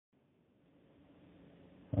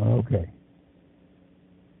Okay.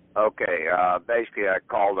 Okay, basically I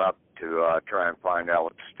called up to try and find out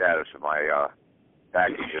what the status of my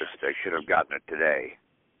packages. They should have gotten it today.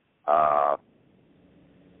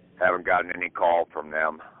 Haven't gotten any call from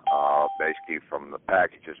them, basically from the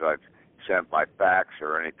packages I've sent by fax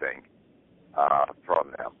or anything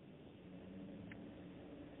from them.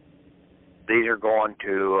 These are going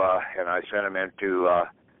to, and I sent them into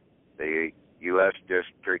the U.S.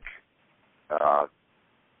 District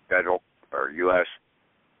Federal or U.S.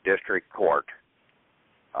 District Court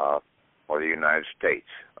for the United States,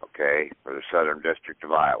 okay, for the Southern District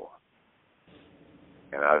of Iowa.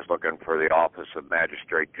 And I was looking for the Office of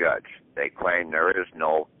Magistrate Judge. They claim there is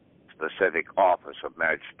no specific Office of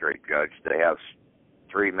Magistrate Judge. They have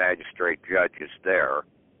 3 magistrate judges there,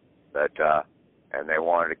 that, and they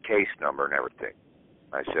wanted a case number and everything.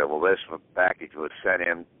 I said, well, this package was sent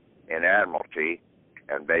in Admiralty,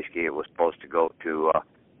 and basically it was supposed to go to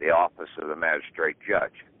the Office of the Magistrate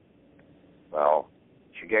Judge. Well,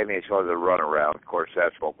 she gave me sort of the runaround. Of course,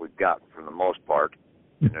 that's what we've gotten for the most part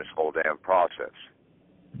in this whole damn process.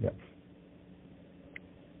 Yes.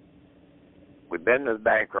 We've been to the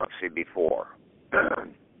bankruptcy before.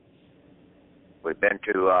 We've been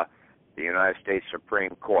to the United States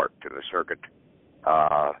Supreme Court, to the Circuit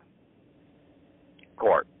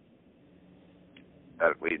Court.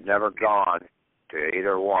 But we've never gone to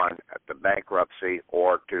either one at the bankruptcy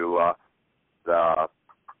or to the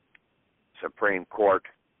Supreme Court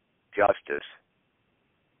justice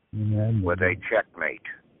with a checkmate.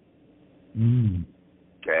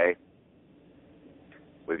 Okay?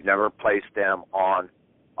 We've never placed them on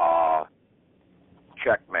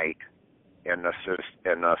checkmate in the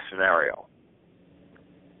scenario.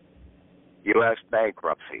 U.S.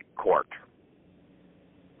 Bankruptcy Court.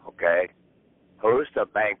 Okay? Who's the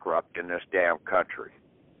bankrupt in this damn country?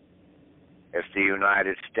 It's the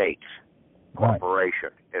United States Corporation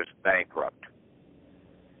is bankrupt.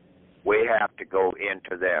 We have to go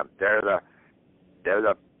into them. They're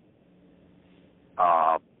the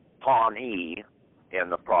pawnee in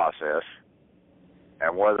the process,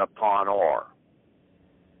 and we're the pawnor.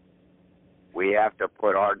 We have to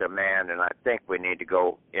put our demand, and I think we need to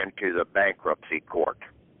go into the bankruptcy court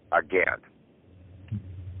again.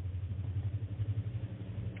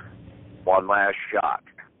 One last shot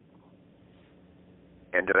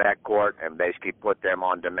into that court and basically put them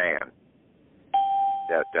on demand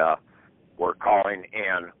that we're calling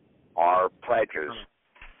in our pledges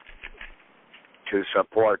to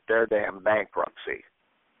support their damn bankruptcy.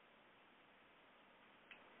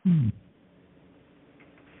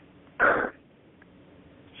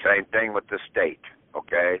 Same thing with the state,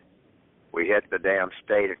 okay? We hit the damn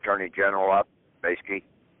state attorney general up, basically,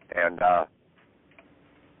 and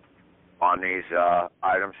on these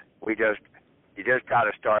items, you just got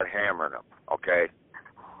to start hammering them, okay?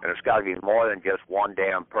 And it's got to be more than just one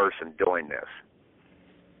damn person doing this.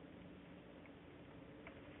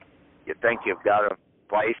 You think you've got a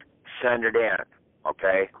place, send it in,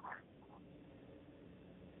 okay?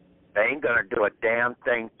 They ain't going to do a damn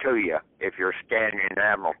thing to you if you're standing in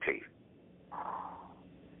Admiralty.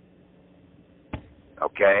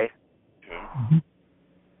 Okay? Mm-hmm.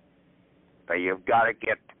 But you've got to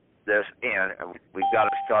get this in, and we've got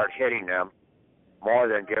to start hitting them more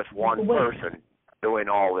than just one person doing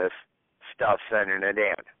all this stuff, sending it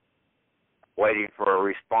in, waiting for a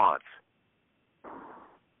response.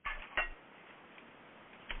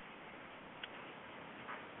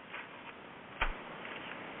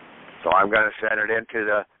 So I'm going to send it into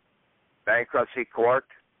the bankruptcy court.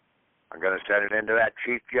 I'm going to send it into that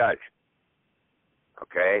chief judge.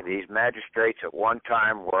 Okay, these magistrates at one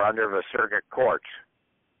time were under the circuit courts.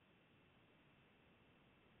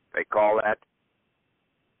 They call that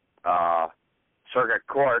circuit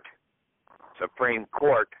court, Supreme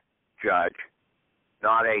Court judge,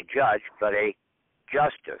 not a judge, but a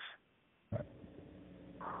justice.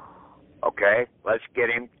 Okay, let's get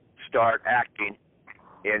him start acting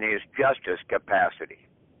in his justice capacity.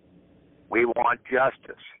 We want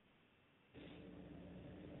justice.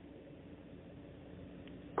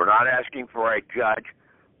 We're not asking for a judge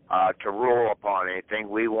to rule upon anything.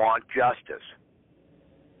 We want justice.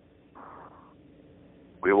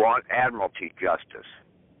 We want admiralty justice.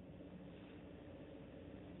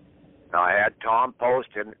 Now, I had Tom post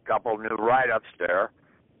in a couple new write-ups there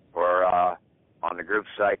for on the group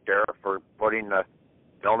site there for putting the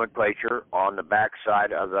nomenclature on the back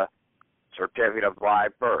side of the certificate of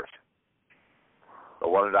live birth. The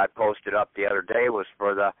one that I posted up the other day was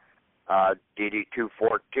for the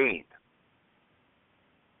DD-214.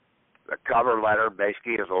 The cover letter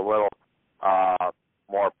basically is a little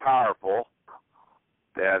more powerful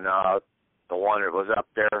than the one that was up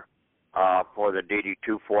there for the DD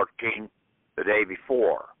 214 the day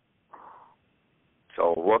before.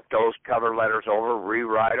 So look those cover letters over,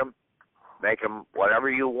 rewrite them, make them whatever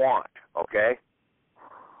you want, okay?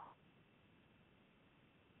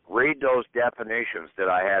 Read those definitions that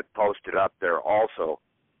I had posted up there also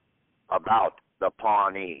about the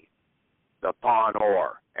pawnee, the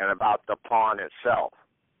pawnor, and about the pawn itself,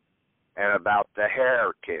 and about the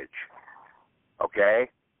heritage, okay?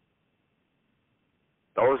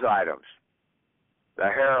 Those items, the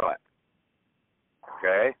harlot,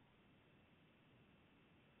 okay?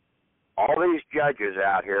 All these judges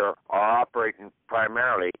out here are operating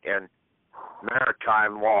primarily in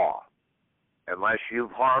maritime law. Unless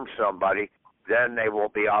you've harmed somebody, then they will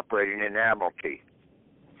be operating in admiralty.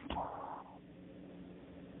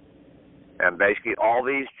 And basically all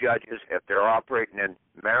these judges, if they're operating in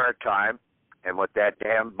maritime and with that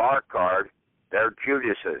damn bar card, they're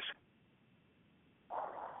Judases.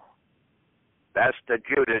 That's the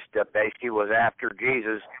Judas that basically was after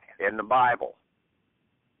Jesus in the Bible.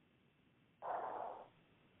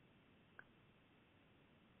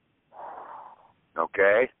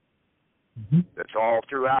 Okay? Mm-hmm. It's all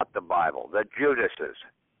throughout the Bible, the Judases.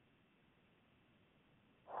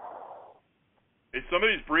 If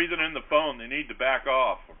somebody's breathing in the phone, they need to back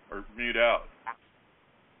off or mute out.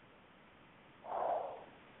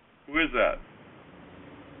 Who is that?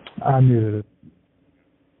 I muted it.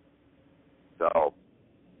 So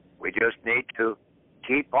we just need to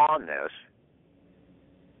keep on this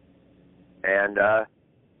and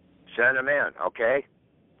send them in, okay?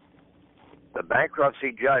 The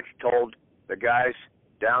bankruptcy judge told the guys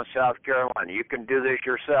down South Carolina, you can do this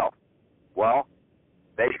yourself. Well,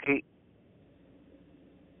 basically,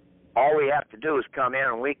 all we have to do is come in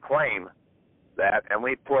and we claim that and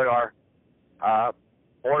we put our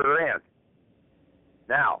order in.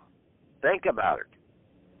 Now, think about it.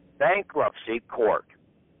 Bankruptcy court.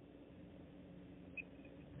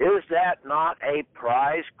 Is that not a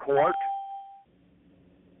prize court?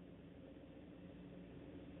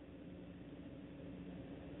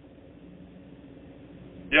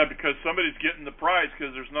 Yeah, because somebody's getting the prize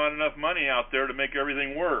because there's not enough money out there to make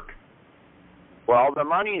everything work. Well, the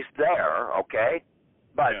money's there, okay,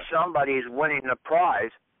 but Yeah. somebody's winning the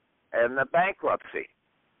prize in the bankruptcy.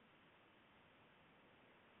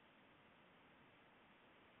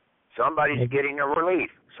 Somebody's getting a relief,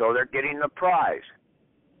 so they're getting the prize.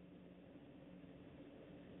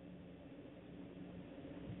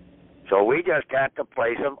 So we just have to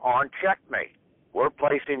place them on checkmate. We're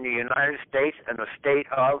placing the United States and the state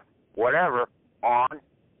of whatever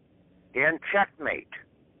in checkmate.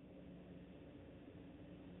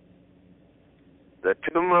 The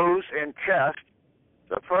two moves in chess,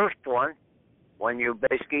 the first one, when you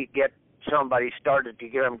basically get somebody started to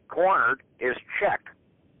get them cornered, is check.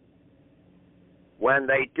 When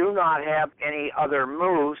they do not have any other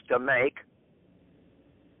moves to make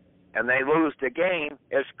and they lose the game,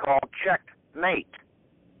 it's called checkmate.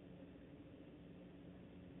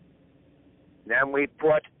 Then we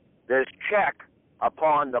put this check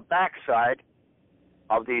upon the backside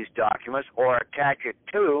of these documents or attach it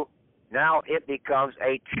to, now it becomes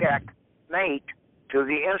a checkmate to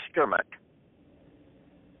the instrument.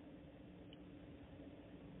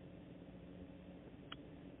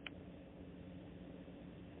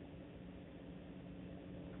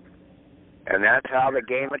 And that's how the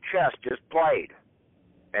game of chess is played.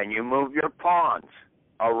 And you move your pawns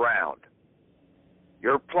around,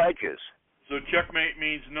 your pledges. So checkmate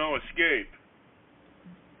means no escape.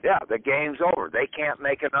 Yeah, the game's over. They can't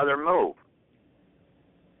make another move.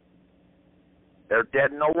 They're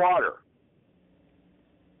dead in the water.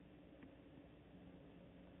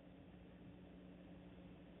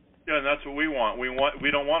 Yeah, and that's what we want.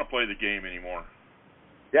 We don't want to play the game anymore.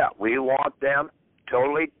 Yeah, we want them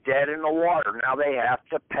totally dead in the water. Now they have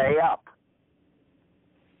to pay up.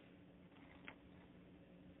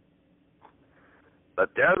 But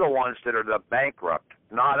they're the ones that are the bankrupt,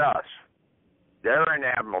 not us. They're in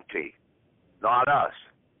admiralty, not us.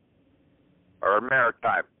 Or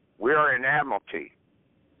maritime. We're in admiralty.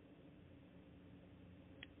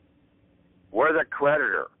 We're the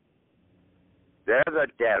creditor. They're the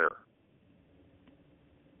debtor.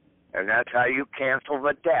 And that's how you cancel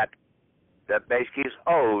the debt that basically is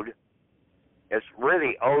owed. It's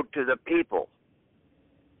really owed to the people.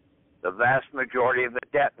 The vast majority of the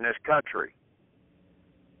debt in this country.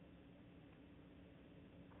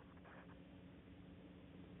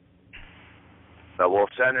 So we'll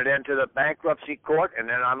send it into the bankruptcy court, and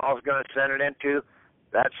then I'm also going to send it into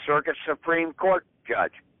that Circuit Supreme Court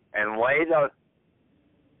judge and lay the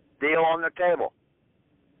deal on the table.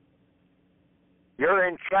 You're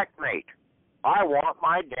in checkmate. I want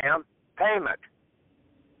my damn payment.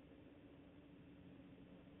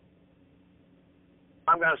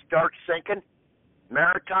 I'm going to start sinking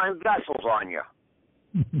maritime vessels on you.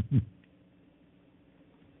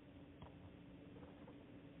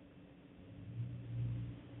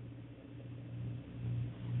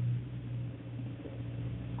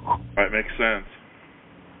 That makes sense.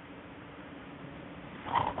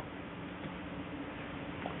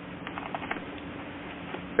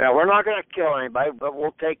 Now, we're not going to kill anybody, but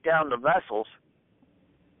we'll take down the vessels.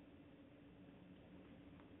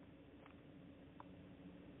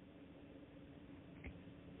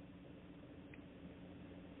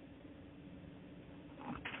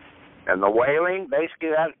 And the whaling, basically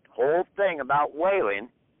that whole thing about whaling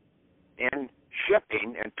in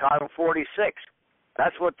shipping in Title 46,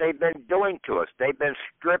 that's what they've been doing to us. They've been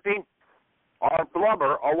stripping our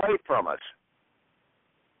blubber away from us.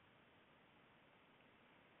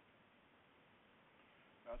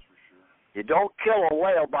 That's for sure. You don't kill a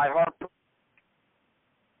whale by harpoon.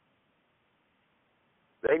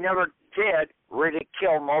 They never did really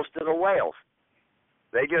kill most of the whales.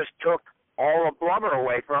 They just took all the blubber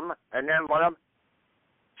away from them and then let them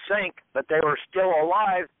sink, but they were still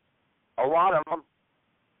alive, a lot of them,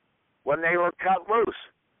 when they were cut loose.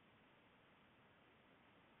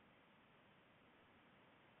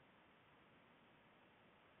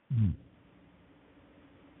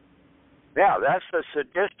 Yeah, that's the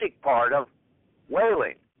sadistic part of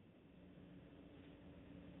whaling.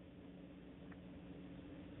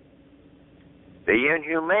 The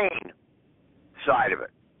inhumane side of it.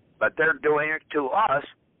 But they're doing it to us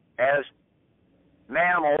as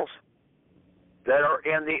mammals that are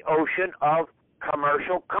in the ocean of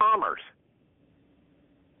commercial commerce.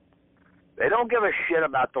 They don't give a shit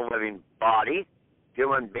about the living body,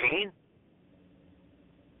 human being.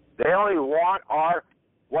 They only want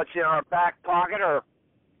what's in our back pocket or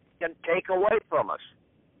can take away from us.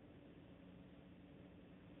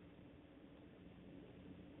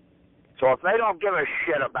 So if they don't give a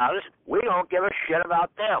shit about us, we don't give a shit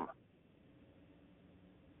about them.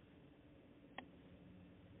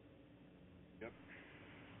 Yep.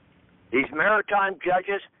 These maritime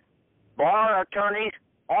judges, bar attorneys,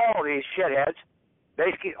 all these shitheads,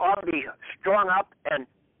 basically ought to be strung up and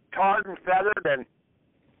tarred and feathered and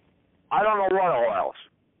I don't know what all else.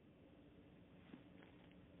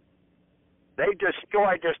 They've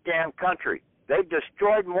destroyed this damn country. They've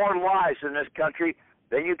destroyed more lives in this country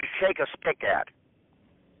than you can shake a stick at.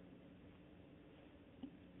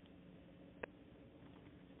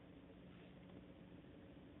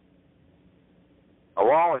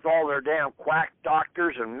 Along with all their damn quack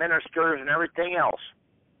doctors and ministers and everything else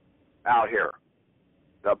out here.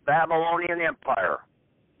 The Babylonian Empire.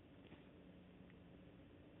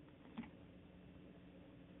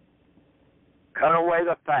 Cut away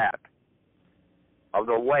the fat of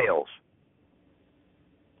the whales.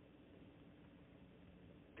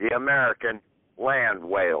 The American land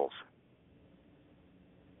whales.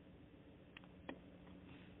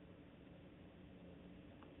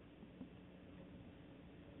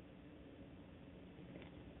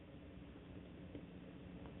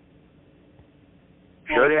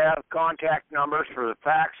 Should have contact numbers for the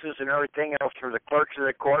faxes and everything else for the clerks of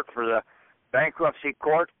the court, for the bankruptcy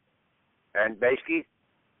court, and basically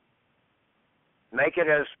make it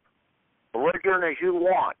as belligerent as you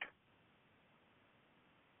want.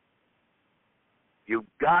 You've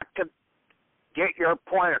got to get your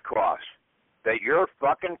point across that you're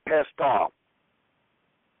fucking pissed off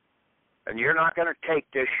and you're not going to take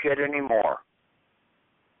this shit anymore.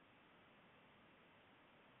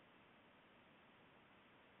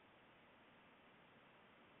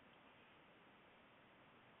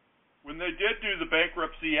 When they did do the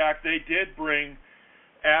Bankruptcy Act, they did bring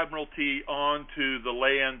Admiralty onto the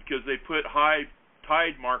land because they put high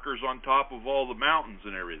tide markers on top of all the mountains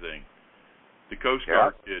and everything. The Coast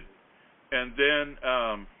Guard did. And then,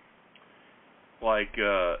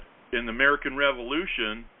 in the American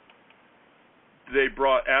Revolution, they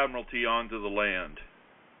brought Admiralty onto the land.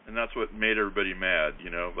 And that's what made everybody mad,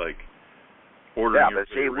 ordering but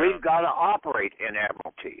see, around. we've got to operate in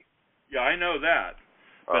Admiralty. Yeah, I know that.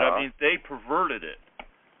 But, they perverted it.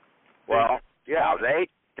 Well, they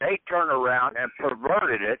turned around and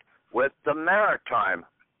perverted it with the maritime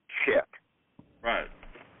shit. Right.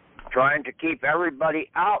 Trying to keep everybody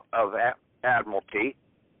out of Admiralty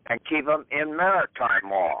and keep them in maritime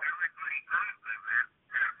law.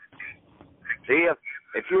 See,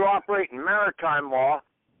 if you operate in maritime law,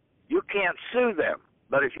 you can't sue them.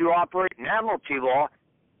 But if you operate in Admiralty law,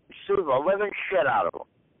 you sue the living shit out of them.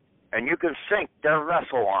 And you can sink their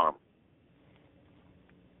vessel on them.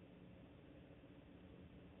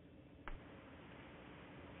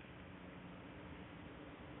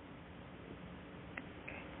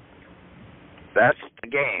 That's the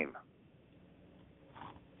game.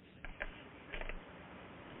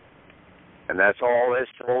 And that's all this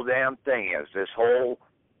whole damn thing is. This whole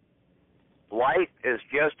life is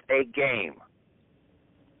just a game.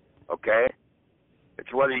 Okay?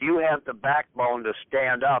 It's whether you have the backbone to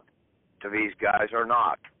stand up to these guys or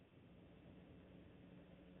not.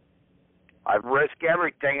 I've risked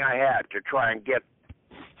everything I had to try and get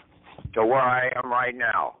to where I am right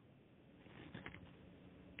now.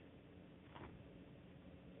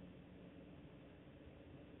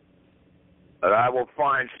 But I will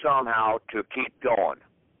find somehow to keep going.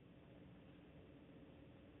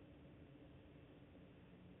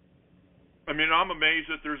 I mean, I'm amazed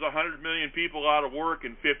that there's 100 million people out of work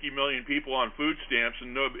and 50 million people on food stamps,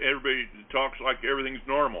 and everybody talks like everything's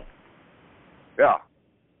normal. Yeah.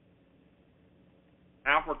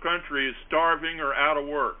 Half our country is starving or out of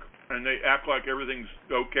work, and they act like everything's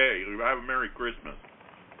okay. Have a Merry Christmas.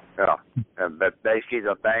 Yeah. But basically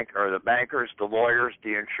the bankers, the lawyers,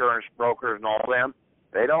 the insurance brokers, and all them,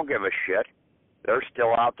 they don't give a shit. They're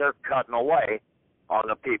still out there cutting away on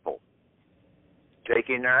the people,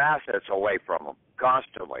 taking their assets away from them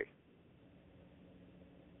constantly,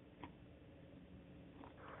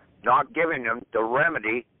 not giving them the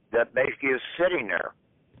remedy that basically is sitting there,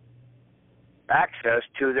 access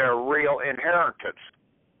to their real inheritance,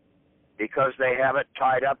 because they have it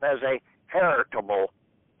tied up as a heritable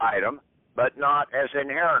item, but not as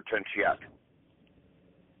inheritance yet.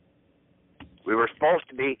 We were supposed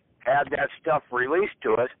to had that stuff released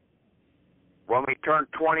to us when we turned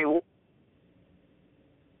 21.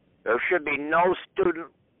 There should be no student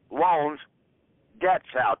loans debts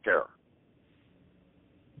out there.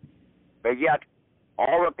 But yet,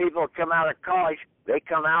 all the people that come out of college, they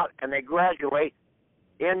come out and they graduate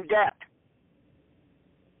in debt.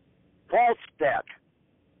 False debt.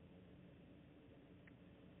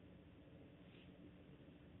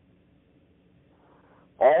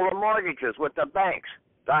 All the mortgages with the banks,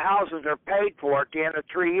 the houses are paid for at the end of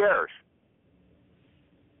 3 years.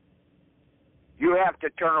 You have to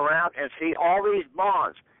turn around and see all these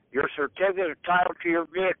bonds, your certificate of title to your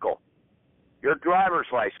vehicle, your driver's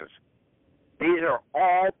license. These are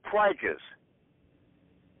all pledges.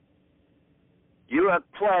 You have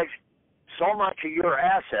pledged so much of your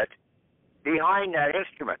asset behind that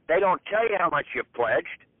instrument. They don't tell you how much you pledged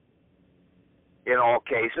in all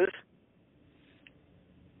cases.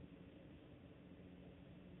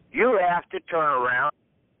 You have to turn around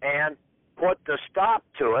and put the stop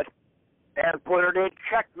to it and put it in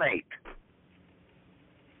checkmate.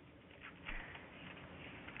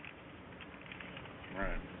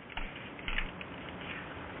 Right.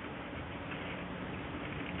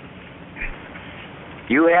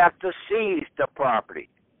 You have to seize the property,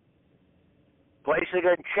 place it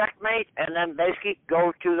in checkmate, and then basically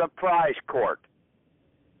go to the prize court.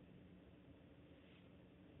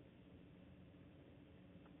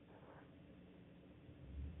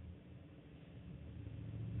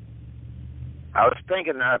 I was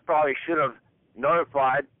thinking that I probably should have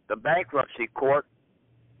notified the bankruptcy court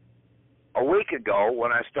a week ago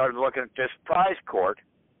when I started looking at this prize court,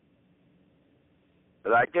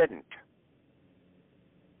 but I didn't.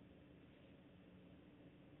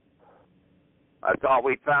 I thought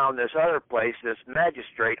we found this other place, this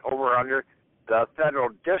magistrate over under the federal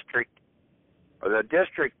district, or the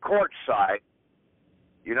district court side,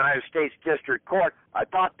 United States District Court. I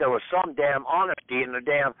thought there was some damn honesty in the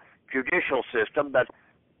damn judicial system, but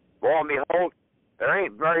lo and behold, there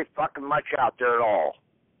ain't very fucking much out there at all.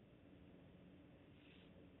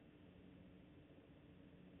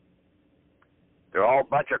 They're all a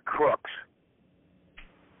bunch of crooks.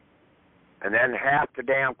 And then half the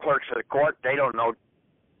damn clerks of the court, they don't know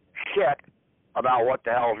shit about what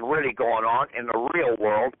the hell's really going on in the real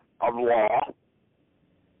world of law.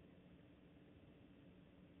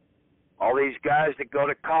 All these guys that go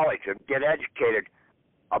to college and get educated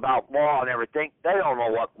about law and everything, they don't know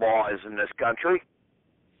what law is in this country.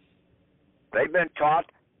 They've been taught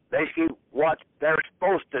basically what they're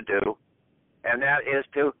supposed to do, and that is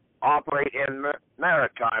to operate in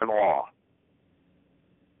maritime law,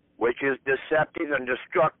 which is deceptive and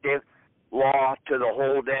destructive law to the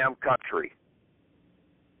whole damn country.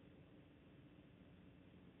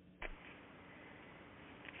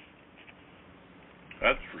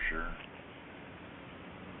 That's for sure.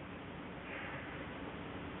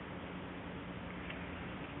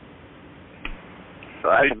 So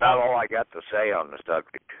that's about all I got to say on the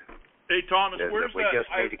subject. Hey, Thomas, where's we that? just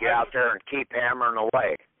need to get out there and keep hammering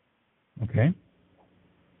away. Okay.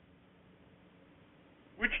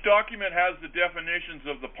 Which document has the definitions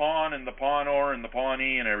of the pawn and the pawnor and the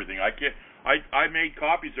pawnee and everything? I made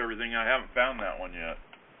copies of everything. I haven't found that one yet.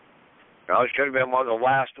 No, it should have been one of the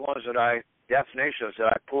last ones definitions that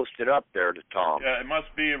I posted up there to Tom. Yeah, it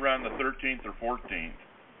must be around the 13th or 14th.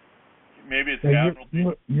 Maybe it's Hey,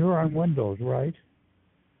 Admiralty. you're on Windows, right?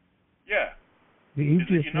 Yeah. The Is it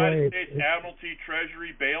easiest United way, States Admiralty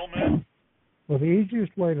Treasury bailment? well, the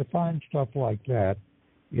easiest way to find stuff like that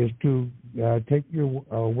is to take your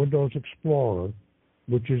Windows Explorer,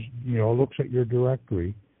 which is, looks at your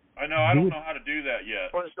directory. I know. I don't know how to do that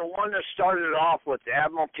yet. It was the one that started off with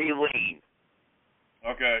Admiralty lien.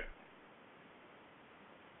 Okay.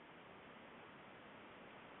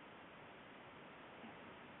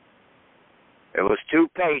 It was 2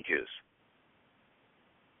 pages.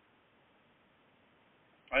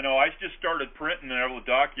 I know. I just started printing all the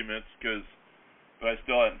documents but I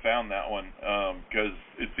still hadn't found that one because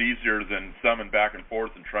it's easier than thumbing back and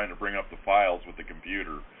forth and trying to bring up the files with the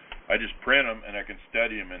computer. I just print them and I can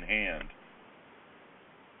study them in hand.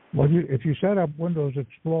 Well, if you set up Windows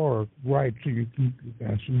Explorer right, so you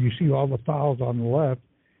see all the files on the left,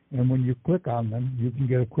 and when you click on them, you can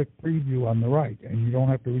get a quick preview on the right, and you don't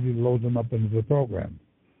have to really load them up into the program.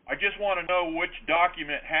 I just want to know which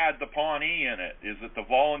document had the Pawnee in it. Is it the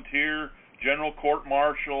volunteer, general court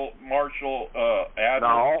martial,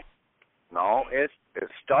 admiral? No. It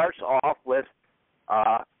starts off with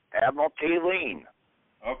Admiralty lien.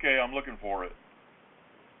 Okay, I'm looking for it.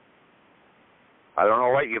 I don't know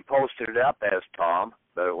what you posted it up as, Tom,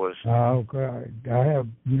 but it was... Okay. I have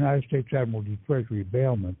United States Admiralty Treasury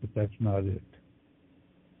bailment, but that's not it.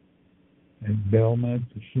 And bailment,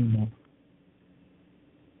 assume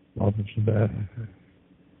office of that.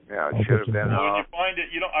 Yeah, it should have been... when you find it,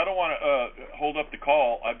 I don't want to hold up the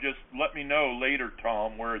call. Just let me know later,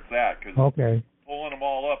 Tom, where it's at, because okay. Pulling them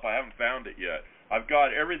all up, I haven't found it yet. I've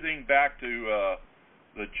got everything back to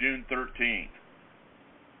the June 13th.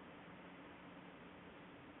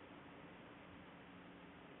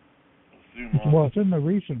 Well, it's in the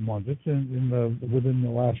recent ones. It's within the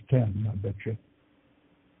last 10, I bet you.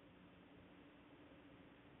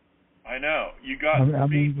 I know. You got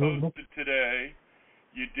three posted today.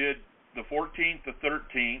 You did the 14th, the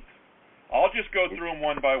 13th. I'll just go through them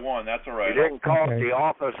one by one. That's all right. You didn't call it the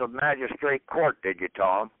Office of Magistrate Court, did you,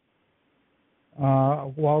 Tom?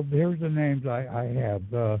 Well, here's the names I have.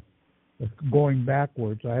 Going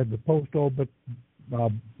backwards, I had the post-obit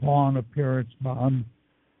pawn appearance bond,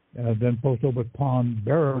 then post-obit pawn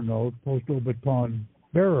bearer note, post-obit pawn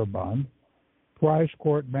bearer bond, prize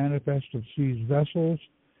court manifest of seized vessels,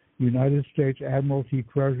 United States Admiralty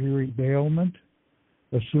Treasury bailment,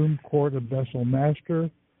 assumed court of vessel master,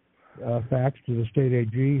 fax to the state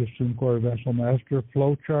AG, assumed court of vessel master,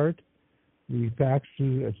 flow chart, the fax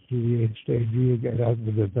to the state AG,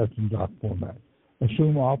 that's in doc format.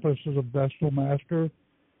 Assume offices of vessel master,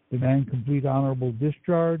 demand complete honorable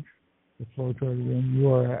discharge, the flow chart again.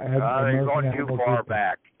 You're going too far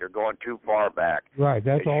back. You're going too far back. Right,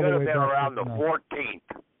 that's all the way back. It should have been around the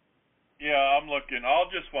 14th. Yeah, I'm looking.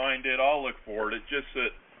 I'll just find it. I'll look for it. It's just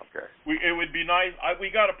that it would be nice.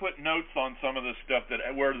 We got to put notes on some of this stuff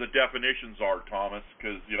where the definitions are, Thomas,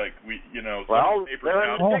 because well, they're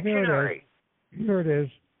in the dictionary. Here it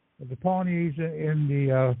is. The Pawnees in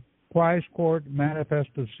the prize court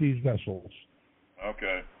manifest of seized vessels.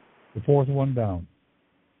 Okay. The fourth one down.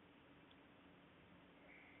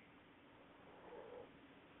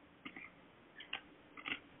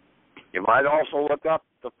 You might also look up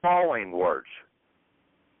the following words: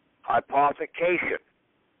 hypothecation,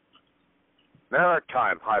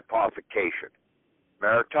 maritime hypothecation,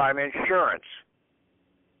 maritime insurance,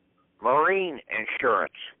 marine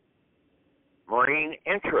insurance, marine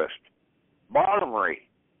interest, bottomry,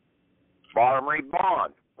 bottomry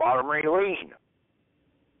bond, bottomry lien,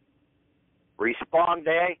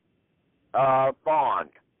 responde bond,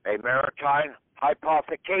 a maritime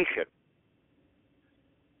hypothecation,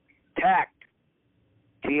 tact,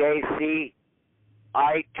 TACIT,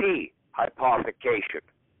 hypothecation.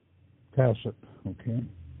 Tacit, okay.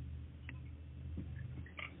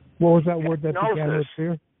 What was that word that began with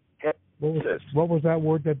here? What was that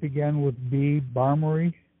word that began with B?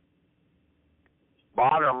 Bottomry?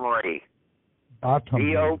 Bottomry.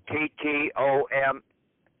 BOTTOMRY.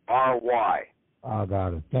 I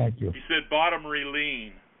got it. Thank you. You said bottomry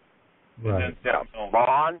lien. Right. Yeah.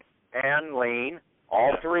 Bond and lien,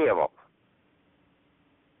 all three of them.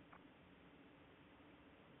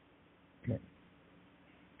 Okay.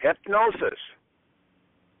 Hypnosis.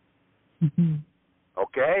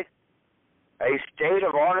 Okay? A state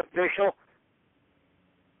of artificial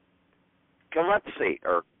catalepsy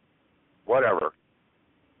or whatever.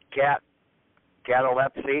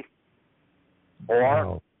 Catalepsy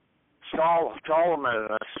or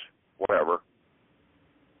Solomonus, whatever.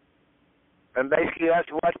 And basically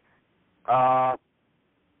that's what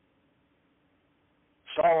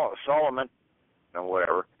Solomon, or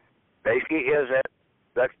whatever, basically is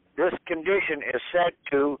that this condition is said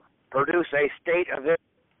to produce a state of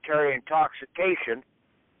involuntary intoxication,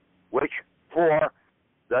 which for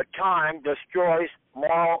the time destroys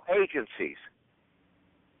moral agencies.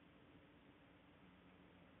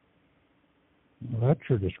 Well, that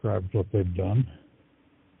sure describes what they've done.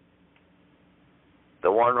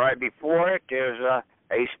 The one right before it is a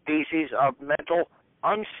species of mental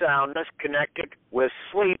unsoundness connected with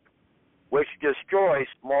sleep, which destroys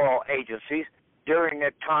moral agencies during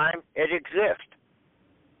the time it exists.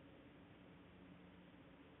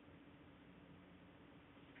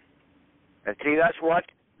 And see, that's what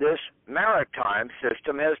this maritime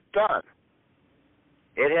system has done.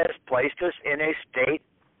 It has placed us in a state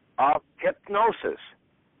of hypnosis.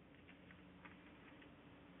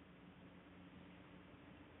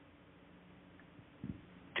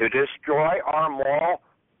 To destroy our moral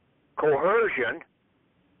coercion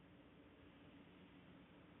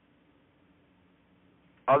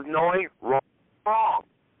of knowing wrong.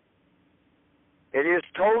 It is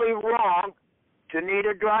totally wrong to need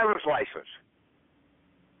a driver's license.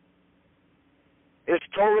 It's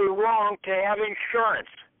totally wrong to have insurance.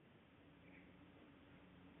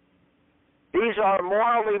 These are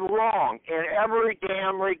morally wrong in every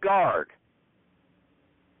damn regard.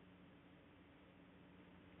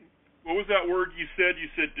 What was that word you said? You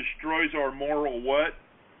said destroys our moral what?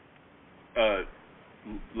 If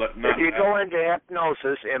you go into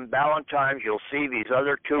hypnosis in Ballantyne's, you'll see these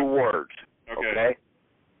other two words. Okay?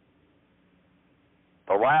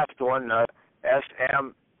 The last one,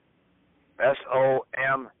 SOMNAMBULISM.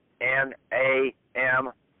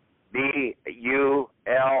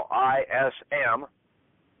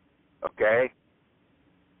 Okay?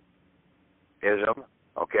 Ism.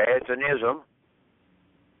 Okay, it's an ism.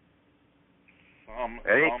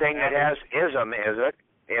 Anything that has ism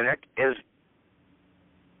in it is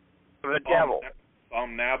the devil.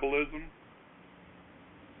 Somnambulism?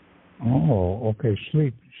 Oh, okay.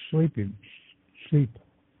 Sleep.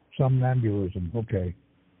 Somnambulism. Okay.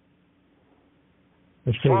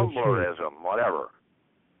 Somnambulism, whatever.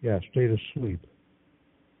 Yeah, state of sleep.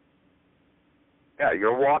 Yeah,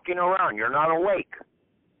 you're walking around. You're not awake.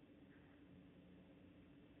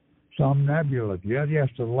 Somnambulist. Yes,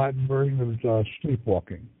 the Latin version of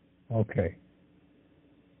sleepwalking. Okay.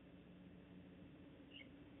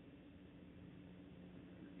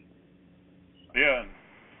 Yeah.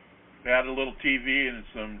 Add a little TV and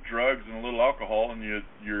some drugs and a little alcohol, and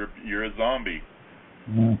you're a zombie.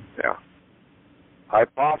 Yeah.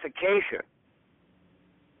 Hypothecation.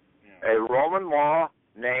 Yeah. A Roman law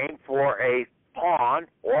name for a pawn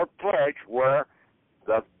or pledge where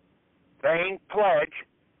the vain pledge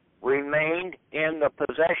remained in the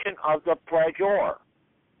possession of the pledgeor.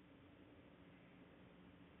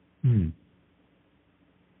 And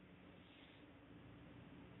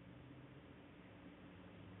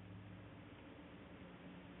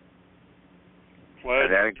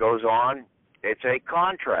then it goes on, it's a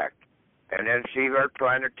contract. And then see, they're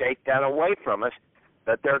trying to take that away from us,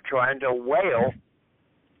 that they're trying to whale,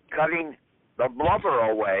 cutting the blubber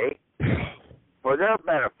away for their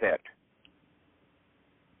benefit.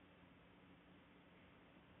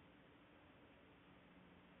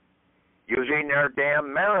 Using their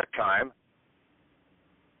damn maritime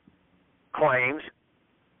claims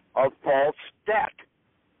of false debt.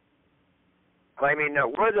 Claiming that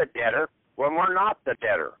we're the debtor when we're not the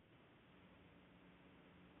debtor.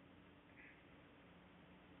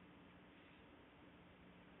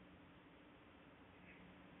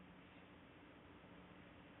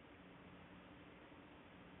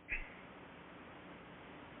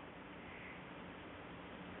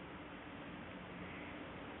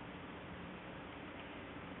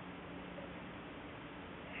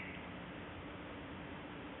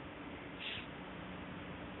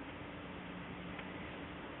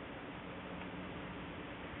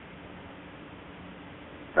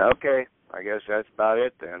 Okay, I guess that's about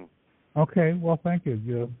it then. Okay, well, thank you.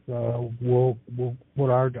 We'll put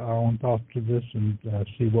our own thoughts to this and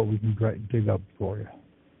see what we can dig up for you.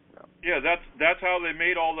 Yeah, that's how they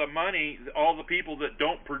made all the money. All the people that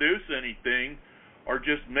don't produce anything are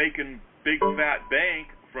just making big fat bank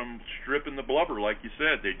from stripping the blubber, like you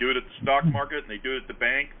said. They do it at the stock market and they do it at the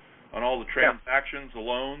bank on all the transactions, the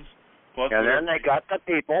loans. Plus and then they got the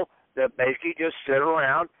people that basically just sit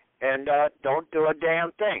around and don't do a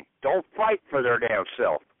damn thing. Don't fight for their damn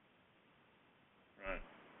self. Right.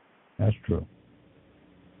 That's true.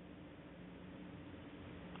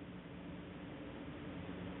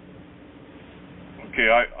 Okay,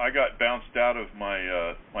 I got bounced out of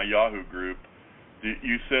my my Yahoo group.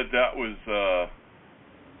 You said that was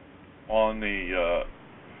on the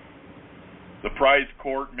prize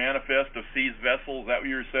court manifest of seized vessels. Is that what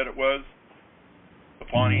you said it was? The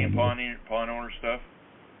Pawnee and pawn owner stuff?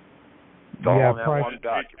 It's all Yeah, on that one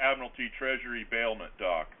document. Admiralty Treasury bailment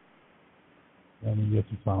doc. Let me get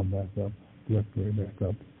the file back up. Directory back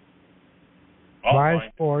up.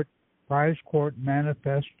 Prize court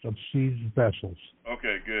manifest of seized vessels.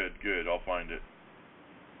 Okay, good. I'll find it.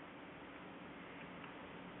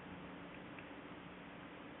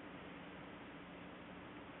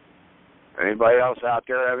 Anybody else out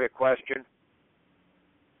there have a question?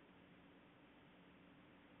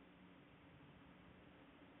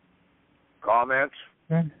 Comments?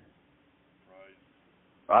 Okay.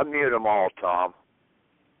 Unmute them all, Tom.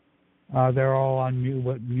 They're all on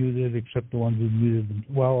mute, muted except the ones who muted them.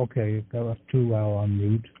 Well, okay, that was 2 I'll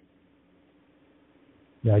unmute.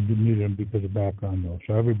 Yeah, I did mute them because of background noise,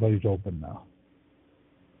 so everybody's open now.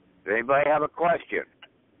 Does anybody have a question?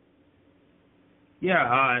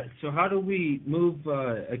 Yeah, so how do we move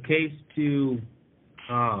a case to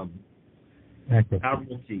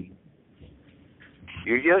Admiralty?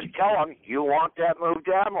 You just tell them you want that moved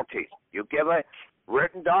to Admiralty. You give a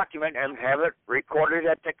written document and have it recorded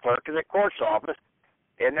at the clerk of the court's office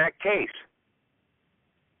in that case.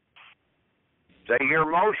 So your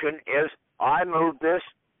motion is, I move this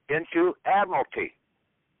into Admiralty.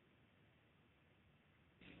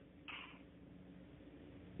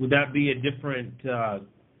 Would that be a different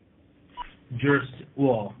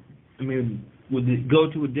would it go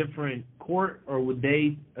to a different court, or would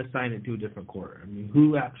they assign it to a different court? I mean,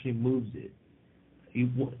 who actually moves it?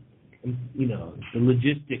 The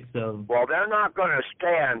logistics of... Well, they're not going to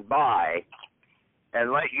stand by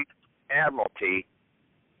and let you Admiralty,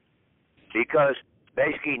 because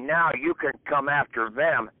basically now you can come after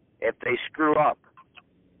them if they screw up.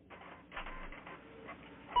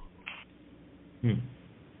 So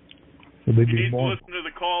you need to listen to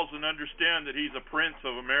the calls and understand that he's a prince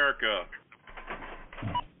of America.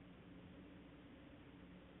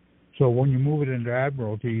 So when you move it into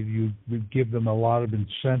Admiralty, you give them a lot of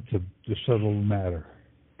incentive to settle the matter.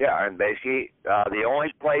 Yeah, and basically the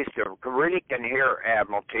only place that really can hear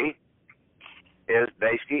Admiralty is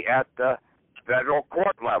basically at the federal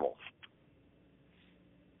court level.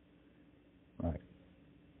 Right.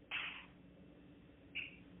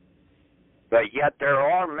 But yet there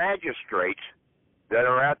are magistrates that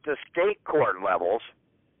are at the state court levels,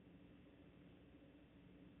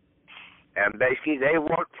 and basically they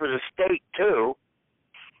work for the state too,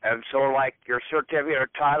 and so like your certificate of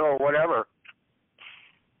title or whatever,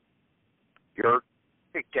 your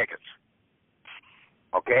tickets.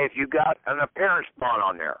 Okay, if you got an appearance bond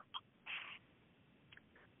on there,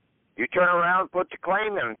 you turn around and put the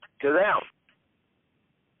claim in to them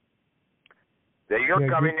that you're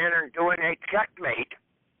coming in and doing a checkmate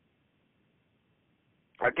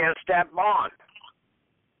against that bond.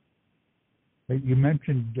 You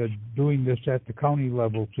mentioned doing this at the county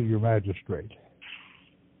level to your magistrate.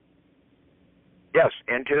 Yes,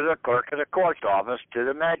 into the clerk of the court's office to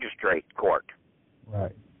the magistrate court.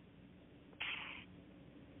 Right.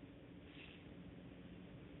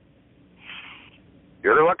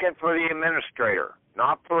 You're looking for the administrator,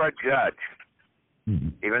 not for a judge. Mm-hmm.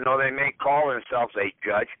 Even though they may call themselves a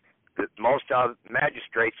judge, most of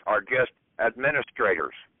magistrates are just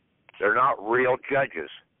administrators. They're not real judges.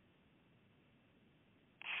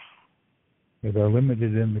 They're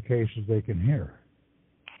limited in the cases they can hear.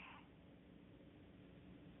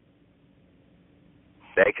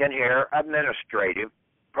 They can hear administrative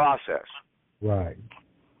process. Right.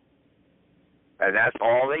 And that's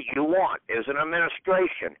all that you want, is an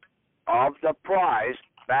administration of the prize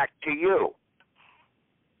back to you.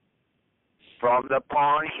 From the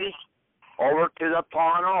pawnee over to the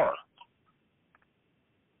pawn owner.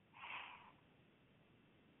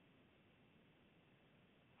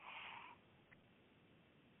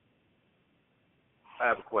 I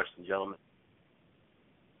have a question, gentlemen.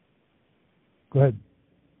 Go ahead.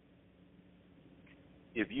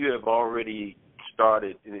 If you have already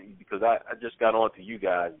started, because I just got on to you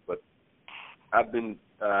guys, but I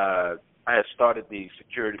have started the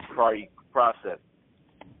security party process.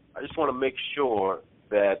 I just want to make sure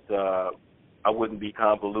that I wouldn't be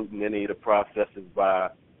convoluting any of the processes by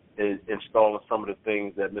installing some of the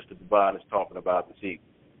things that Mr. Devon is talking about this evening.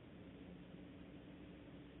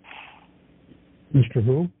 Mr.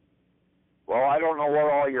 Who? Well, I don't know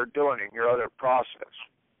what all you're doing in your other process.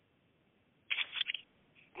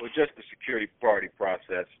 Well, just the security party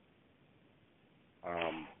process.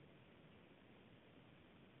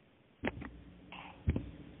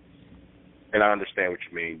 and I understand what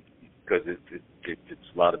you mean because it's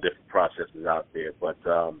a lot of different processes out there. But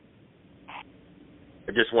I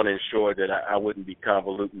just want to ensure that I wouldn't be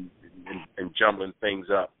convoluting and jumbling things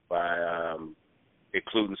up by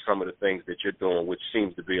including some of the things that you're doing, which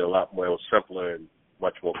seems to be a lot more simpler and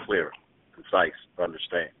much more clear, concise to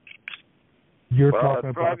understand. Well,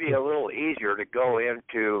 it'd probably be a little easier to go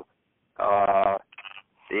into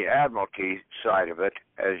the admiralty side of it,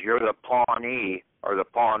 as you're the pawnee or the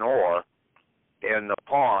pawnor in the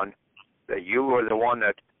pawn, that you were the one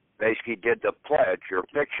that basically did the pledge. Your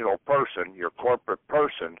fictional person, your corporate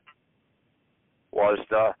person, was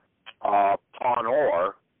the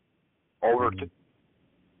pawnor over to,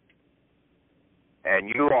 and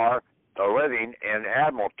you are the living in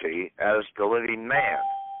admiralty as the living man.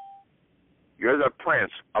 You're the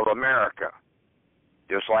Prince of America,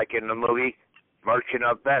 just like in the movie Merchant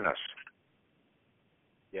of Venice.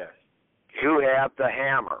 Yes. You have the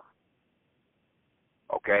hammer,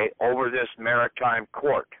 okay, over this maritime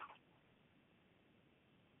court.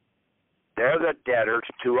 They're the debtors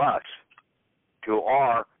to us, to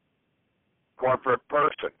our corporate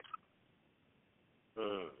person.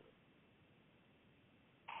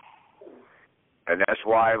 And that's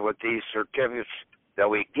why with these certificates that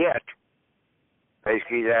we get,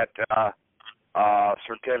 basically that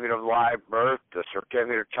certificate of live birth, the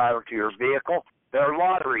certificate of title to your vehicle, they're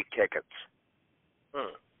lottery tickets.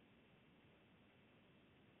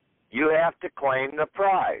 You have to claim the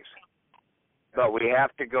prize, but we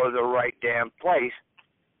have to go to the right damn place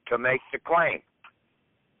to make the claim.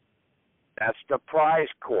 That's the prize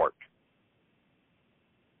court.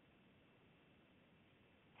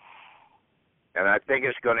 And I think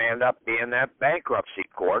it's going to end up being that bankruptcy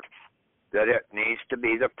court, that it needs to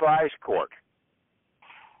be the prize court.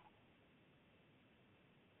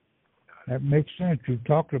 That makes sense. You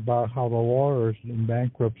talked about how the lawyers in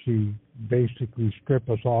bankruptcy basically strip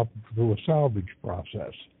us off through a salvage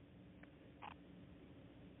process.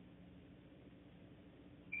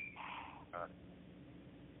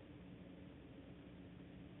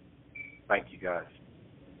 Thank you, guys.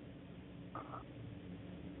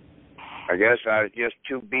 I guess I was just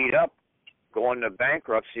too beat up going to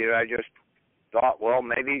bankruptcy that I just thought, well,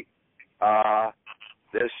 maybe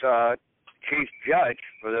this chief judge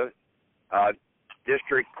for the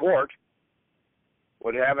district court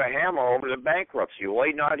would have a hammer over the bankruptcy. Well,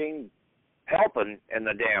 he's not even helping in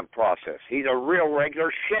the damn process. He's a real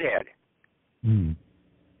regular shithead.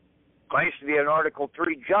 Claims to be an Article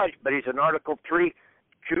 3 judge, but he's an Article 3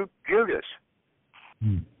 Judas.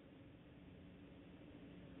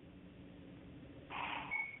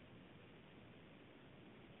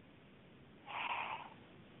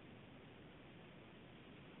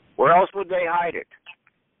 Where else would they hide it?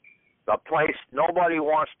 The place nobody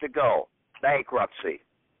wants to go, bankruptcy.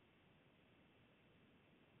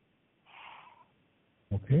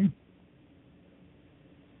 Okay.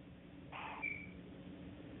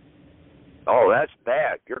 Oh, that's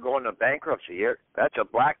bad. You're going to bankruptcy here. That's a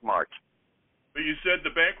black mark. But you said the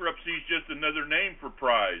bankruptcy is just another name for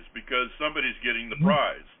prize because somebody's getting the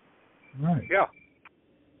prize. Right. Yeah.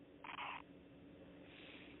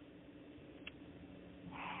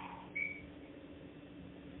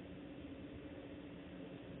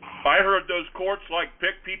 I heard those courts like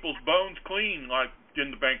pick people's bones clean, like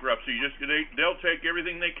in the bankruptcy. Just they'll take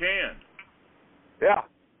everything they can. Yeah.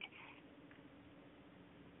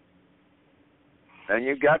 And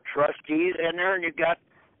you got trustees in there, and you got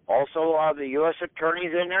also the U.S.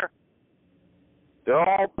 attorneys in there. They're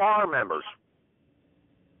all bar members.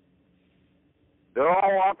 They're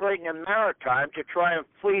all operating in maritime to try and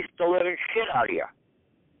fleece the living shit out of you.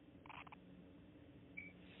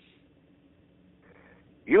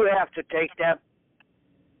 You have to take that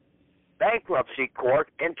bankruptcy court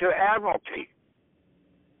into admiralty.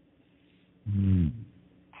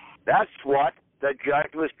 That's what the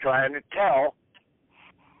judge was trying to tell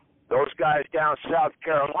those guys down South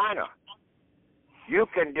Carolina. You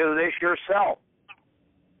can do this yourself.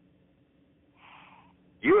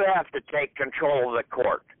 You have to take control of the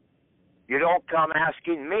court. You don't come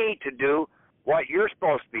asking me to do what you're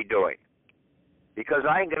supposed to be doing, because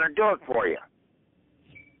I ain't going to do it for you.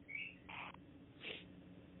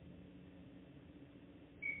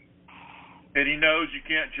 And he knows you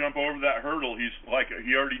can't jump over that hurdle. He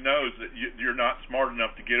already knows that you're not smart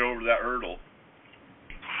enough to get over that hurdle.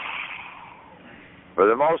 For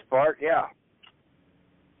the most part, yeah.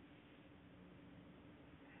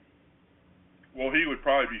 Well, he would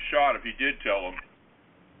probably be shot if he did tell him.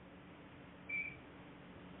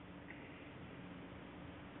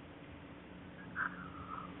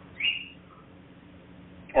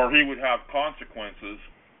 Or he would have consequences.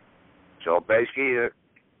 So basically, the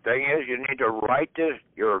thing is, you need to write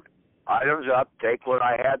your items up. Take what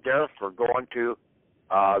I had there for going to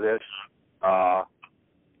this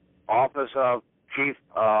office of chief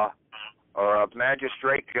or of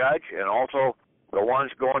magistrate judge, and also the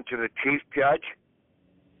ones going to the chief judge.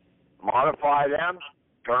 Modify them,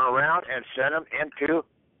 turn around, and send them into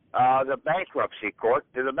the bankruptcy court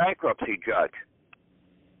to the bankruptcy judge.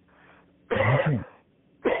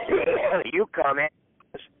 You come in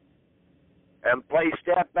and place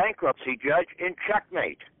that bankruptcy judge in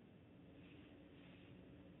checkmate.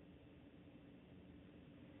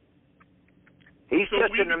 He's So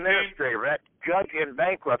just an administrator. That judge in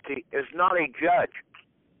bankruptcy is not a judge.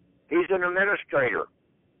 He's an administrator.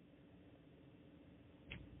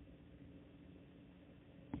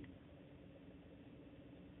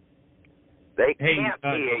 They can't be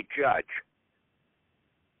a judge.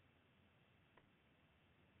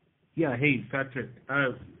 Yeah, hey, Patrick,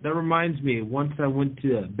 that reminds me, once I went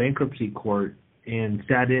to a bankruptcy court and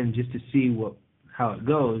sat in just to see how it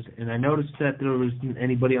goes, and I noticed that there wasn't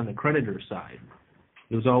anybody on the creditor side.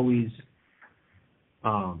 It was always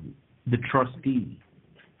the trustee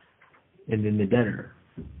and then the debtor.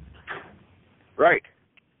 Right.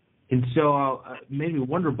 And so made me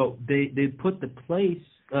wonder, but they put the place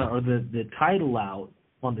or the title out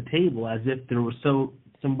on the table as if there was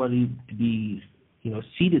somebody to be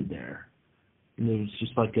seated there, and it was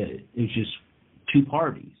just it was just two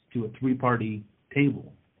parties to a three-party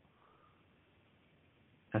table.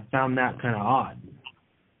 I found that kind of odd.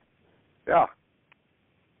 Yeah.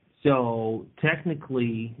 So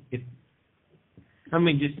technically, just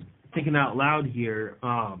thinking out loud here,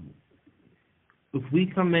 if we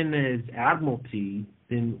come in as admiralty,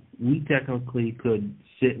 then we technically could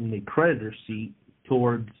sit in the creditor seat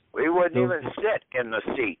towards. We wouldn't even sit in the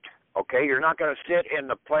seat. Okay, you're not going to sit in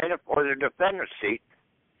the plaintiff or the defendant's seat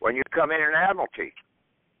when you come in admiralty.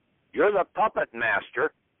 You're the puppet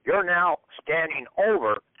master. You're now standing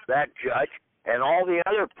over that judge and all the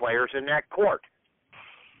other players in that court.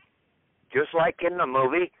 Just like in the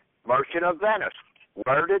movie Merchant of Venice.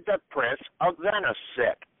 Where did the Prince of Venice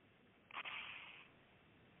sit?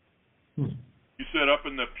 You sat up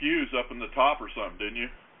in the pews up in the top or something, didn't you?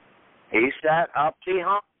 He sat up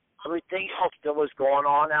behind everything else that was going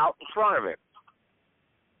on out in front of him.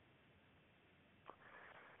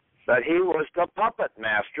 But he was the puppet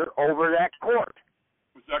master over that court.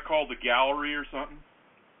 Was that called the gallery or something?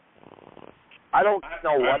 I don't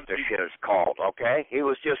know what the shit is called, okay? He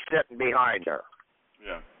was just sitting behind her.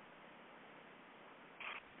 Yeah.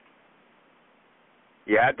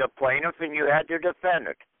 You had the plaintiff and you had the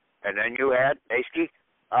defendant. And then you had basically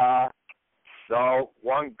the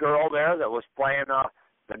one girl there that was playing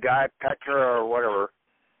the guy Petra or whatever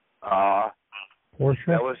Portia?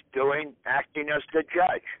 that was acting as the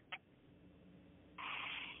judge.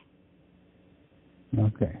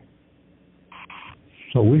 Okay.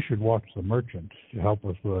 So we should watch The Merchant to help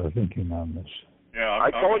us with our thinking on this. Yeah.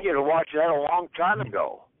 I told you to watch that a long time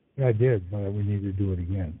ago. Yeah, I did, but we need to do it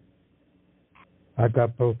again. I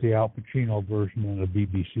got both the Al Pacino version and the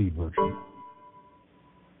BBC version.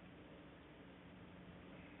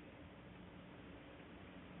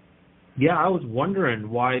 Yeah, I was wondering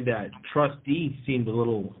why that trustee seemed a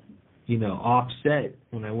little, offset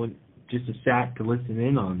when I went just to sat to listen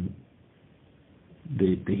in on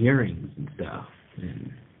the hearings and stuff,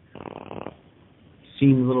 and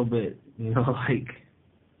seemed a little bit,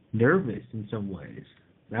 nervous in some ways.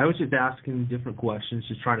 I was just asking different questions,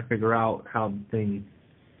 just trying to figure out how the thing,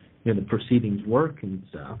 the proceedings work and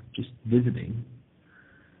stuff, just visiting.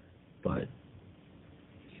 But,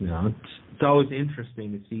 it's always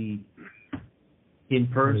interesting to see in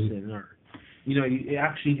person, or, you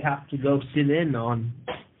actually have to go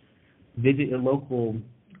visit a local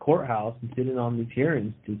courthouse and sit in on these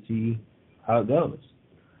hearings to see how it goes.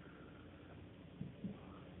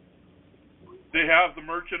 They have the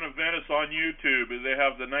Merchant of Venice on YouTube. They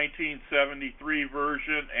have the 1973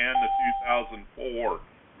 version and the 2004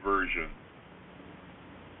 version.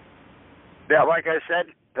 Yeah, like I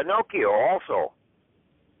said, Pinocchio also,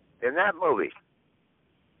 in that movie.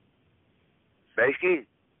 Basically,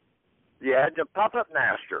 you had the puppet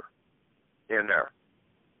master in there.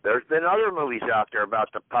 There's been other movies out there about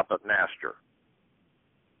the puppet master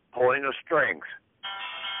pulling the strings.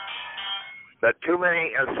 But some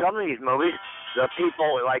of these movies, the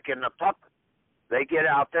people, like in the puppet, they get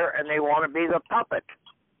out there and they want to be the puppet.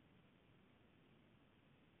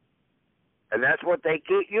 And that's what they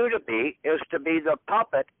get you to be, is to be the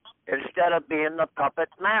puppet instead of being the puppet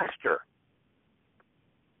master.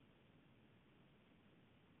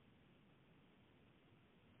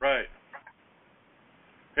 Right.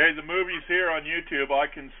 Hey, the movie's here on YouTube. I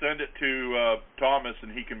can send it to Thomas,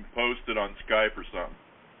 and he can post it on Skype or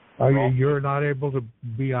something. You're not able to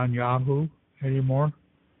be on Yahoo anymore?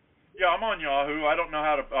 Yeah, I'm on Yahoo. I don't know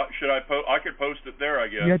how to. Should I post? I could post it there, I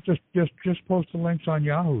guess. Yeah, just post the links on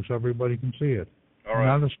Yahoo so everybody can see it. All right.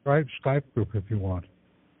 Not a Skype group if you want.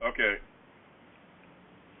 Okay.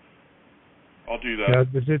 I'll do that.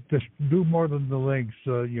 Yeah, just do more than the links.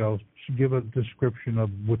 Give a description of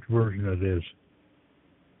which version it is.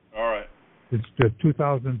 All right. It's the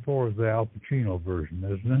 2004 is the Al Pacino version,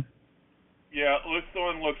 isn't it? Yeah, this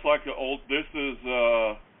one looks like the old. This is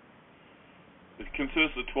it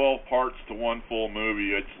consists of 12 parts to one full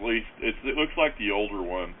movie. It looks like the older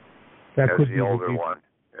one. That could be be the older one.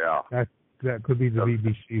 Yeah. That could be the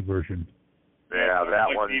BBC version. Yeah, that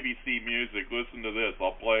like one. BBC music. Listen to this.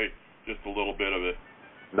 I'll play just a little bit of it.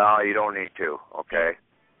 No, you don't need to. Okay.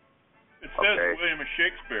 It says William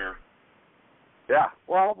Shakespeare. Yeah.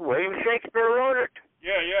 Well, William Shakespeare wrote it.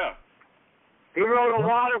 Yeah. He wrote a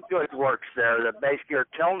lot of good works there that basically are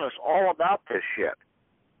telling us all about this shit.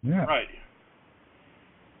 Yeah. Right.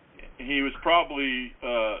 He was probably,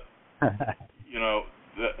 Francis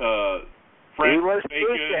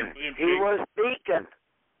Bacon. He was speaking.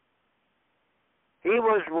 He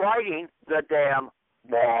was writing the damn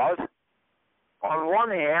laws on one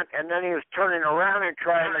hand, and then he was turning around and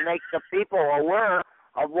trying to make the people aware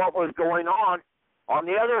of what was going on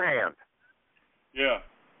the other hand. Yeah.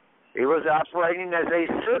 He was operating as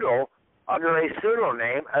under a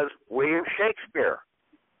pseudonym as William Shakespeare.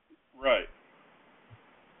 Right.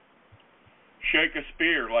 Shake a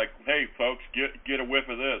spear, like, hey folks, get a whiff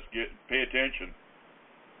of this, pay attention.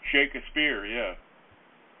 Shake a spear, yeah.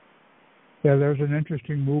 Yeah, there's an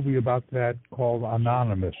interesting movie about that called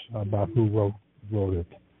Anonymous, about who wrote it.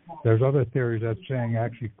 There's other theories that saying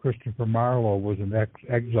actually Christopher Marlowe was an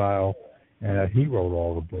exile and that he wrote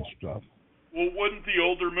all of this stuff. Well, wouldn't the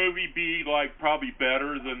older movie be probably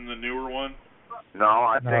better than the newer one? No,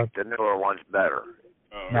 I think the newer one's better.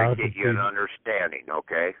 Oh, to get you an understanding,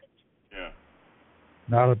 okay? Yeah.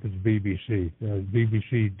 Not if it's BBC.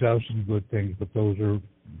 BBC does some good things, but those are,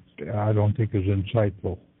 I don't think, as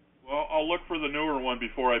insightful. Well, I'll look for the newer one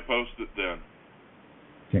before I post it then.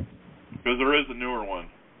 Okay. Because there is a newer one.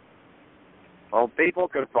 Well, people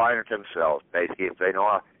can find it themselves, basically, if they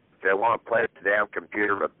want to play with the damn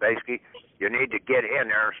computer. But basically, you need to get in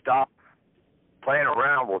there and stop playing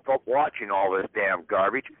around with watching all this damn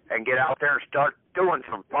garbage and get out there and start doing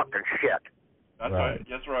some fucking shit. That's right.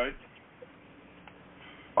 That's right.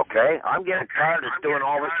 Okay? I'm getting tired of doing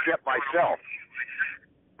all this shit myself.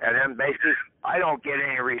 And then basically, I don't get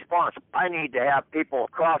any response. I need to have people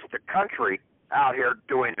across the country out here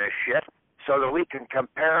doing this shit so that we can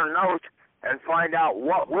compare notes and find out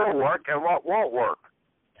what will work and what won't work.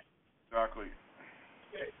 Exactly.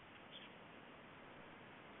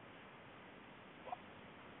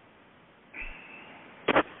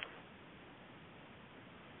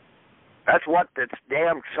 That's what this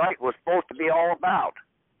damn site was supposed to be all about.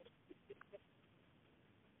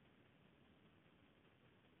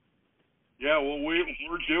 Yeah, well, we're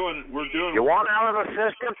doing. You want out of the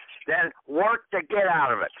system? Then work to get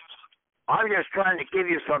out of it. I'm just trying to give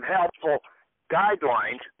you some helpful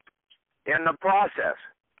guidelines in the process.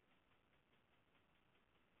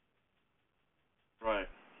 Right.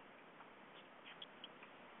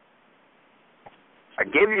 I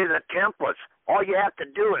give you the templates. All you have to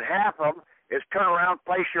do in half of them is turn around,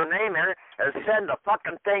 place your name in it, and send the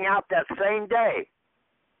fucking thing out that same day.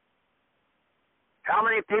 How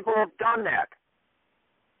many people have done that?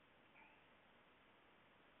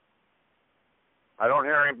 I don't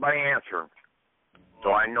hear anybody answering.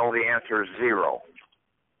 So I know the answer is 0.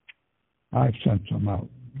 I've sent some out.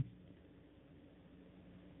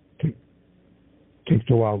 Takes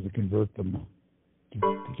a while to convert them to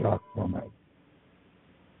doc format.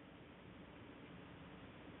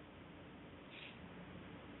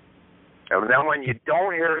 And then when you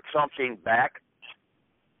don't hear something back,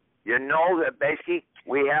 you know that basically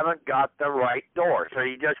we haven't got the right door. So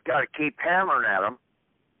you just got to keep hammering at them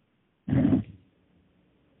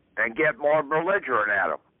and get more belligerent at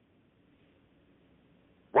them.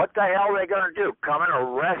 What the hell are they going to do? Come and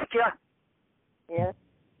arrest you? Yeah.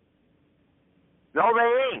 No,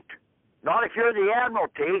 they ain't. Not if you're the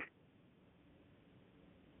Admiralty.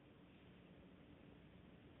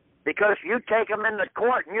 Because if you take them into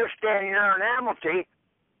court and you're standing there in Admiralty,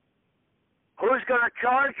 who's going to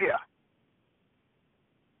charge you?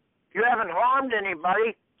 You haven't harmed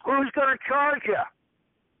anybody. Who's going to charge you?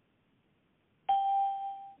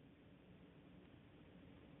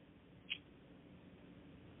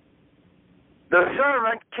 The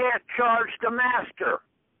servant can't charge the master.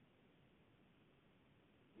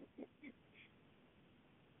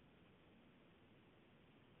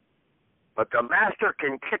 But the master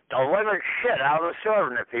can kick the living shit out of the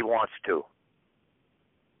servant if he wants to.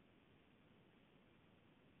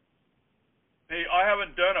 Hey, I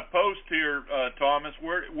haven't done a post here, Thomas.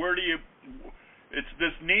 Where do you? It's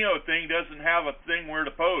this Neo thing doesn't have a thing where to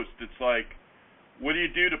post. It's like, what do you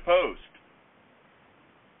do to post?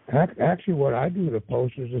 Actually, what I do to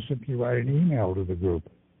post is to simply write an email to the group.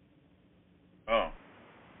 Oh.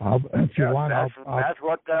 If you want, that's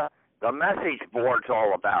what the message board's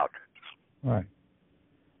all about. Right.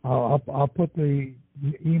 I'll put the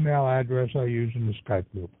email address I use in the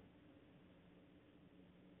Skype group.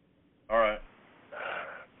 All right.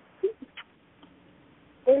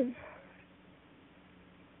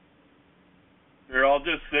 Here, I'll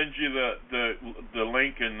just send you the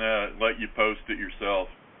link and let you post it yourself.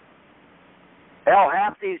 Hell,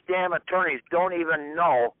 half these damn attorneys don't even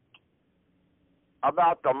know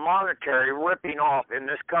about the monetary ripping off in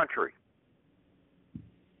this country.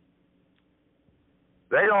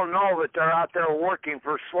 They don't know that they're out there working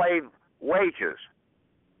for slave wages.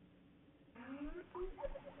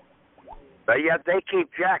 But yet they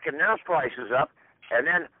keep jacking their prices up, and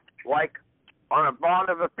then, like on a bond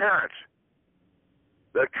of appearance,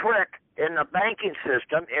 the trick in the banking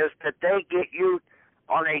system is that they get you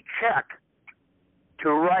on a check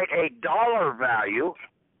to write a dollar value,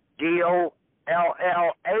 DOLLAR,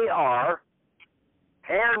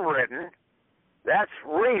 handwritten. That's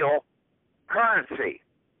real currency.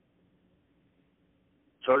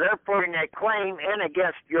 So they're putting a claim in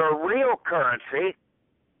against your real currency,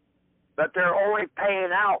 but they're only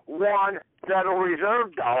paying out one Federal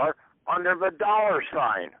Reserve dollar under the dollar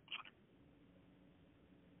sign.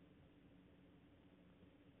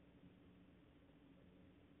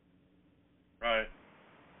 Right.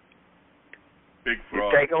 Big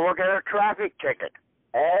fraud. You take a look at a traffic ticket.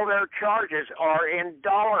 All their charges are in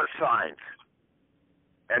dollar signs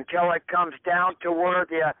until it comes down to where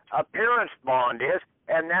the appearance bond is,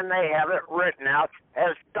 and then they have it written out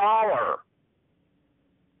as dollar.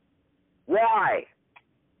 Why?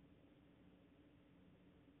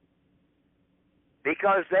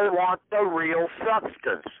 Because they want the real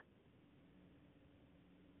substance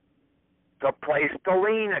to place the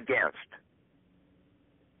lien against.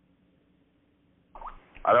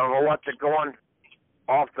 I don't know what the going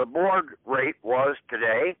off the board rate was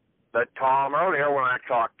today, but Tom earlier when I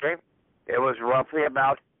talked to him, it was roughly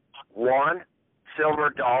about one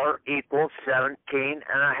silver dollar equals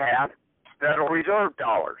 17.5 Federal Reserve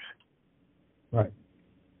dollars. Right,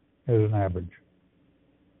 as an average.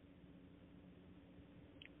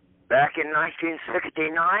 Back in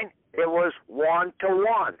 1969, it was 1 to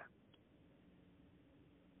 1.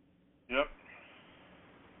 Yep.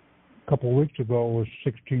 A couple of weeks ago, it was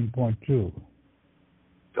 16.2.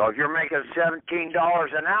 So if you're making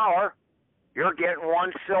 $17 an hour, you're getting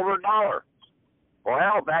one silver dollar. Well,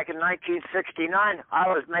 hell, back in 1969, I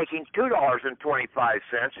was making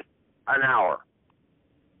 $2.25 an hour.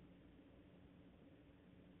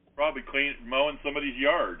 Probably mowing somebody's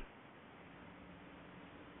yard.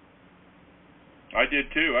 I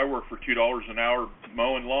did too. I worked for $2 an hour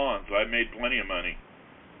mowing lawns. I made plenty of money.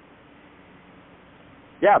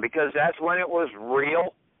 Yeah, because that's when it was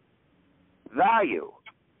real value.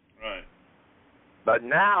 Right. But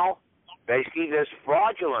now, basically, this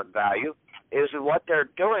fraudulent value is what they're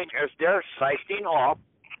doing is they're siphoning off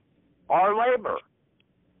our labor.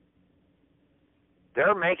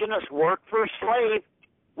 They're making us work for slave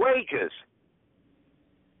wages.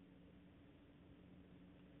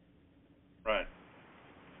 Right.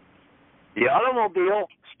 The automobile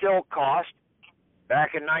still cost,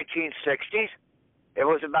 back in 1960s, it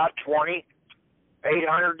was about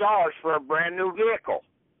 $2,800 for a brand new vehicle.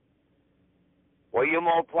 Well, you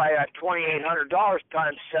multiply that $2,800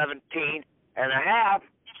 times 17.5,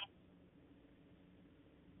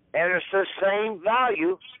 and it's the same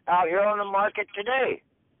value out here on the market today.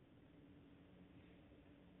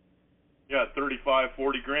 Yeah, 35,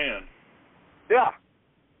 40 grand. Yeah,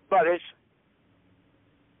 but it's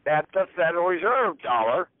at the Federal Reserve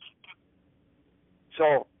dollar.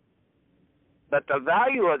 So, but the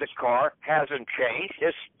value of the car hasn't changed.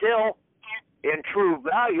 It's still, in true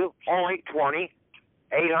value, only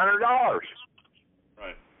 $2,800.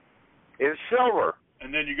 Right. In silver.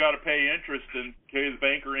 And then you got to pay interest and pay the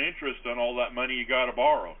banker interest on all that money you got to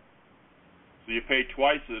borrow. So you pay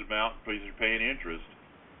twice the amount because you're paying interest.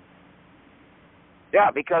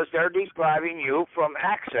 Yeah, because they're depriving you from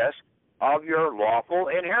access of your lawful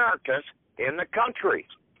inheritance in the country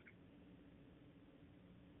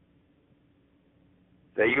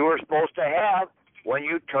that you were supposed to have when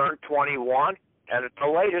you turned 21 and at the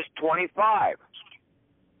latest 25.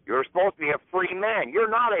 You're supposed to be a free man. You're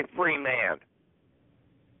not a free man.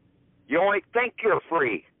 You only think you're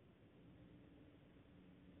free.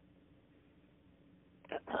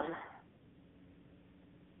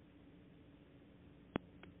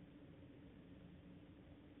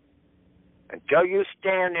 Until you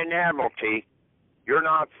stand in admiralty, you're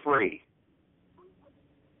not free.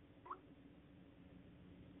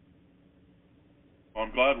 Well,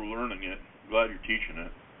 I'm glad we're learning it. I'm glad you're teaching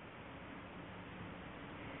it.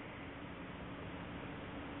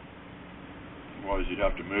 Otherwise, you'd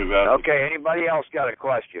have to move out. Okay, anybody else got a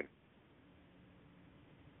question?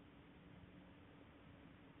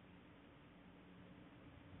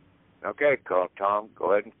 Okay, Tom,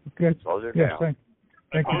 go ahead and Okay. close it Yes, down.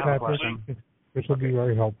 thank you, I have a Patrick. question. This will be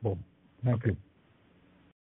very helpful. Thank you.